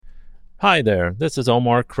Hi there, this is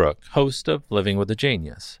Omar Crook, host of Living with a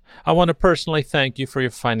Genius. I want to personally thank you for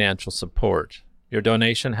your financial support. Your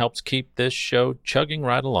donation helps keep this show chugging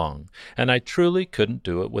right along, and I truly couldn't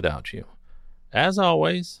do it without you. As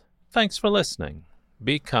always, thanks for listening.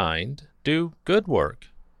 Be kind, do good work,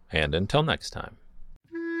 and until next time.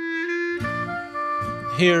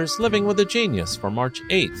 Here's Living with a Genius for March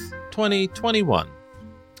 8th, 2021.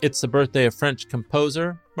 It's the birthday of French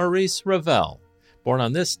composer Maurice Ravel, born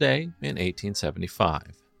on this day in 1875.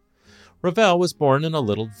 Ravel was born in a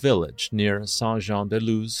little village near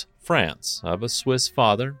Saint-Jean-de-Luz, France, of a Swiss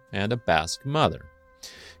father and a Basque mother.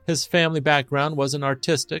 His family background was an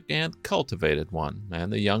artistic and cultivated one,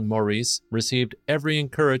 and the young Maurice received every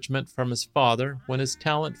encouragement from his father when his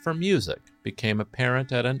talent for music became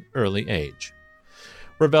apparent at an early age.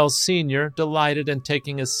 Ravel Sr. delighted in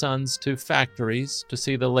taking his sons to factories to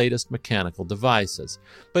see the latest mechanical devices,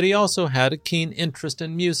 but he also had a keen interest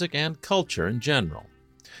in music and culture in general.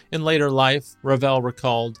 In later life, Ravel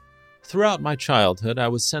recalled, "Throughout my childhood, I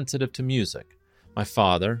was sensitive to music. My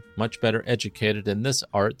father, much better educated in this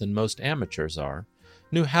art than most amateurs are,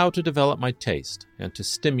 knew how to develop my taste and to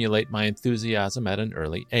stimulate my enthusiasm at an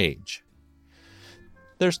early age."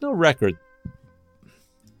 There is no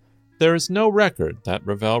record that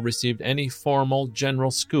Ravel received any formal general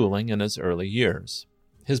schooling in his early years.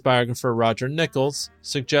 His biographer Roger Nichols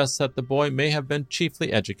suggests that the boy may have been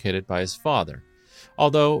chiefly educated by his father,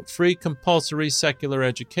 although free compulsory secular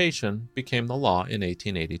education became the law in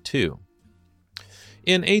 1882.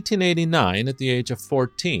 In 1889, at the age of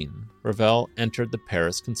 14, Ravel entered the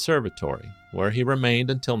Paris Conservatory, where he remained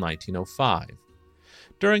until 1905.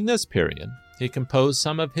 During this period, he composed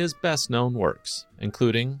some of his best-known works,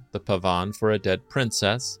 including the Pavane for a Dead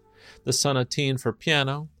Princess, the Sonatine for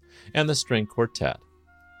piano, and the String Quartet.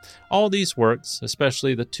 All these works,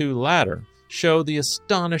 especially the two latter, show the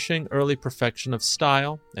astonishing early perfection of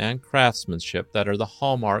style and craftsmanship that are the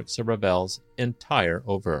hallmarks of Ravel's entire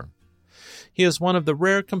oeuvre. He is one of the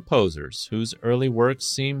rare composers whose early works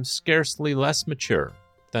seem scarcely less mature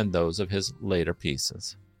than those of his later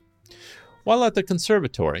pieces. While at the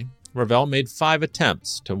Conservatory, Ravel made 5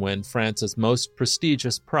 attempts to win France's most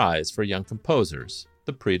prestigious prize for young composers,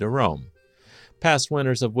 the Prix de Rome, past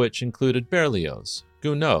winners of which included Berlioz,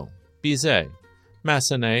 Gounod, Bizet,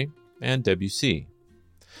 Massenet, and Debussy.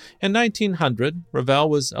 In 1900, Ravel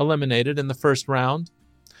was eliminated in the first round.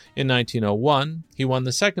 In 1901, he won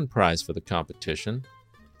the second prize for the competition.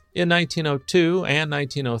 In 1902 and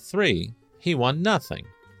 1903, he won nothing.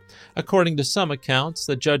 According to some accounts,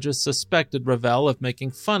 the judges suspected Ravel of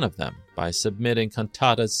making fun of them by submitting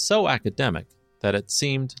cantatas so academic that it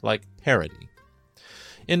seemed like parody.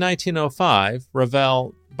 In 1905,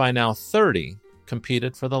 Ravel, by now 30,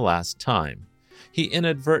 competed for the last time. He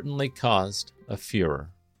inadvertently caused a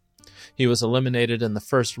furor. He was eliminated in the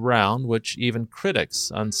first round, which even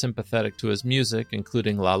critics unsympathetic to his music,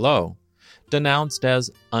 including Lalo, denounced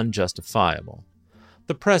as unjustifiable.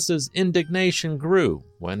 The press's indignation grew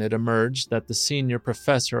when it emerged that the senior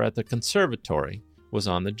professor at the conservatory was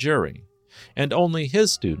on the jury, and only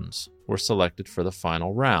his students were selected for the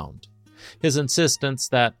final round. His insistence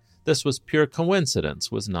that this was pure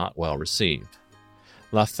coincidence was not well received.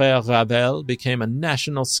 L'affaire Ravel became a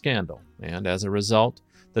national scandal, and as a result,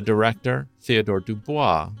 the director, Theodore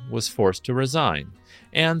Dubois, was forced to resign,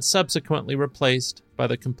 and subsequently replaced by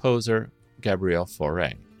the composer Gabriel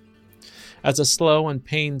Fauré. As a slow and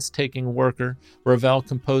painstaking worker, Ravel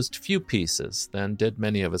composed few pieces than did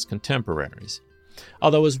many of his contemporaries.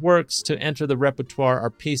 Although his works to enter the repertoire are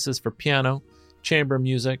pieces for piano, chamber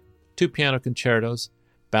music, 2 piano concertos,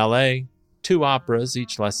 ballet, 2 operas,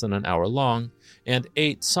 each less than an hour long, and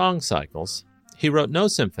 8 song cycles, he wrote no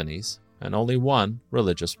symphonies and only 1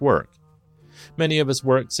 religious work. Many of his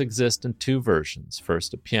works exist in 2 versions,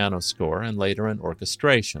 first a piano score and later an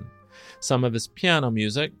orchestration. Some of his piano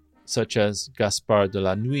music, such as Gaspard de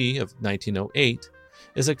la Nuit of 1908,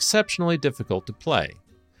 is exceptionally difficult to play,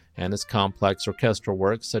 and his complex orchestral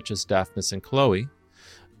works, such as Daphnis and Chloe,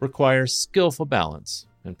 require skillful balance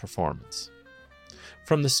and performance.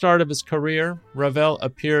 From the start of his career, Ravel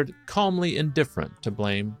appeared calmly indifferent to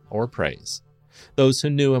blame or praise. Those who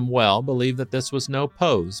knew him well believed that this was no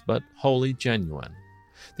pose, but wholly genuine.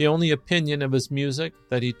 The only opinion of his music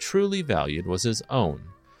that he truly valued was his own,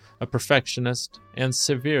 a perfectionist and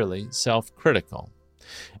severely self-critical.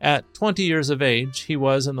 At 20 years of age, he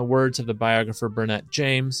was, in the words of the biographer Burnett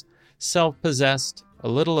James, self-possessed, a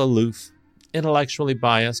little aloof, intellectually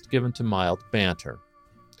biased, given to mild banter.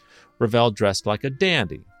 Ravel dressed like a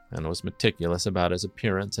dandy and was meticulous about his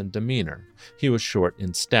appearance and demeanor. He was short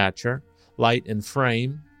in stature, light in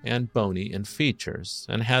frame, and bony in features,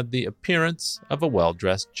 and had the appearance of a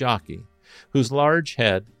well-dressed jockey, whose large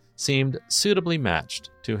head seemed suitably matched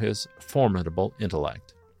to his formidable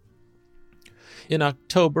intellect. In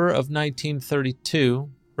October of 1932,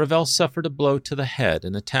 Ravel suffered a blow to the head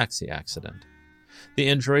in a taxi accident. The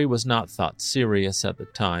injury was not thought serious at the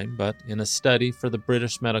time, but in a study for the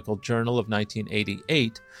British Medical Journal of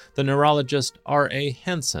 1988, the neurologist R.A.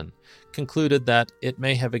 Henson concluded that it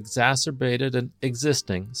may have exacerbated an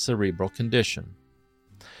existing cerebral condition.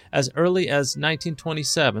 As early as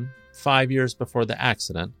 1927, 5 years before the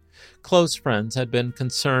accident, close friends had been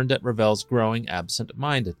concerned at Ravel's growing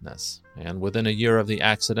absent-mindedness, and within a year of the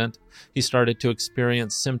accident, he started to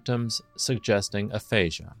experience symptoms suggesting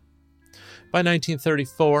aphasia. By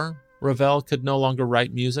 1934, Ravel could no longer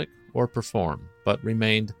write music or perform, but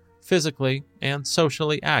remained physically and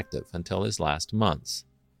socially active until his last months.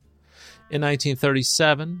 In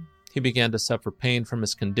 1937, he began to suffer pain from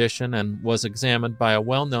his condition and was examined by a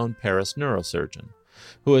well-known Paris neurosurgeon,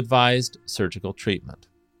 who advised surgical treatment.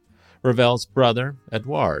 Ravel's brother,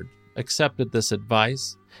 Edouard, accepted this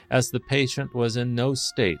advice, as the patient was in no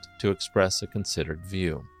state to express a considered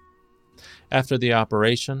view. After the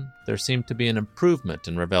operation, there seemed to be an improvement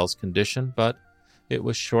in Ravel's condition, but it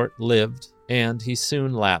was short-lived, and he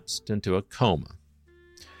soon lapsed into a coma.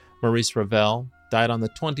 Maurice Ravel died on the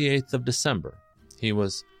 28th of December. He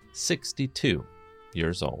was 62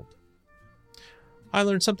 years old. I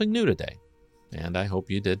learned something new today, and I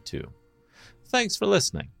hope you did too. Thanks for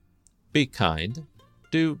listening. Be kind,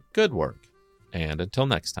 do good work, and until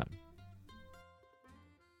next time.